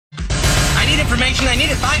information I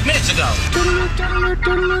needed 5 minutes ago.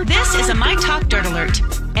 This is a My Talk Dirt Alert,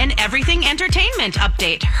 an everything entertainment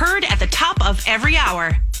update heard at the top of every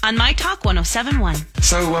hour on My Talk 107.1.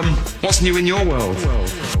 So, what's new in your world?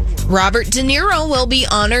 Robert De Niro will be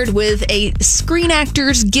honored with a Screen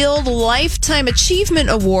Actors Guild Lifetime Achievement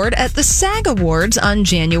Award at the SAG Awards on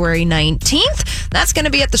January 19th. That's going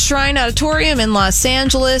to be at the Shrine Auditorium in Los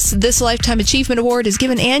Angeles. This Lifetime Achievement Award is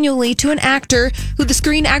given annually to an actor who the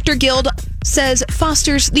Screen Actor Guild says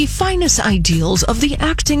fosters the finest ideals of the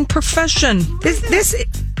acting profession.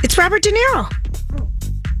 It's Robert De Niro.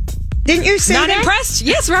 Didn't you say Not that? impressed?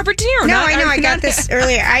 Yes, Robert De Niro. No, I know. I got this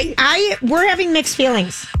earlier. We're having mixed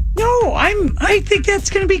feelings. No, I think that's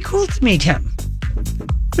going to be cool to meet him.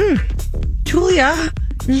 Julia,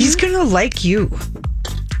 he's going to like you.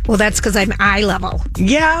 Well, that's because I'm eye level.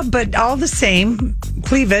 Yeah, but all the same,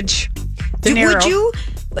 cleavage. De Niro. Would you?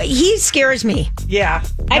 He scares me. Yeah.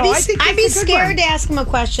 I'd be scared to ask him a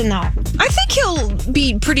question, though. I think he'll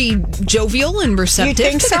be pretty jovial and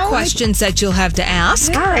receptive to the questions that you'll have to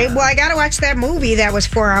ask. All right. Well, I got to watch that movie that was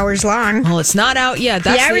 4 hours long. Well, it's not out yet.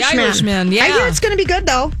 That's The Irishman. Yeah. I hear it's going to be good,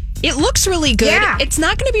 though. It looks really good. Yeah. It's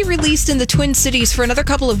not going to be released in the Twin Cities for another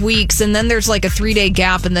couple of weeks, and then there's like a 3-day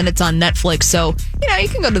gap, and then it's on Netflix. So, you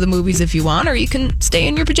can go to the movies if you want, or you can stay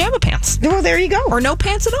in your pajama pants. Well, there you go. Or no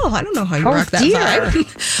pants at all. I don't know how you rock that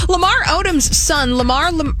vibe. Lamar Odom's son,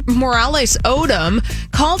 Lamar Morales Odom,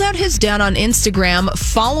 called out his dad on Instagram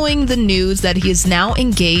following the news that he is now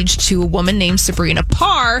engaged to a woman named Sabrina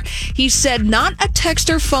Parr. He said, not a text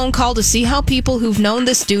or phone call to see how people who've known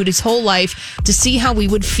this dude his whole life, to see how we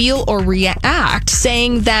would feel or react,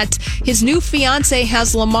 saying that his new fiance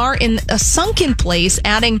has Lamar in a sunken place,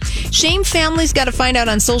 adding, shame family's got to find out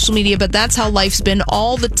on social media, but that's how life's been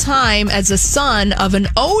all the time as a son of an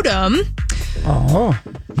Odom. Oh.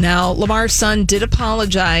 Now, Lamar's son did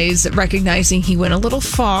apologize, recognizing he went a little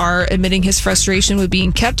far, admitting his frustration with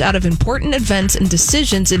being kept out of important events and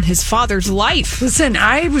decisions in his father's life. Listen,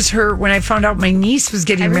 I was hurt when I found out my niece was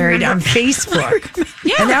getting married on Facebook.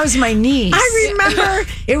 And that was my niece. I remember.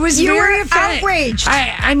 It was you very were outraged.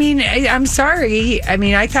 I'm sorry.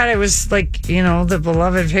 I thought I was like, the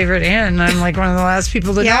beloved favorite aunt. And I'm like one of the last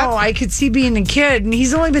people to know. I could see being a kid. And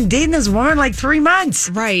he's only been dating this woman like 3 months.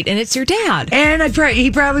 Right. And it's your dad. And he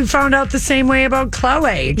probably found out the same way about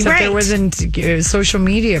Chloe, except it wasn't social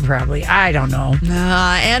media, probably. I don't know.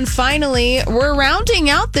 And finally, we're rounding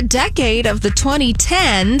out the decade of the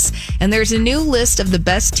 2010s, and there's a new list of the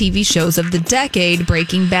best TV shows of the decade.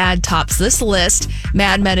 Breaking Bad tops this list.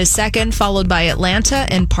 Mad Men is second, followed by Atlanta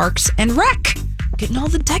and Parks and Rec. Getting all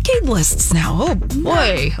the decade lists now. Oh,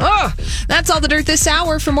 boy. Oh, that's all the dirt this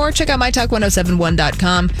hour. For more, check out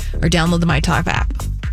mytalk1071.com or download the MyTalk app.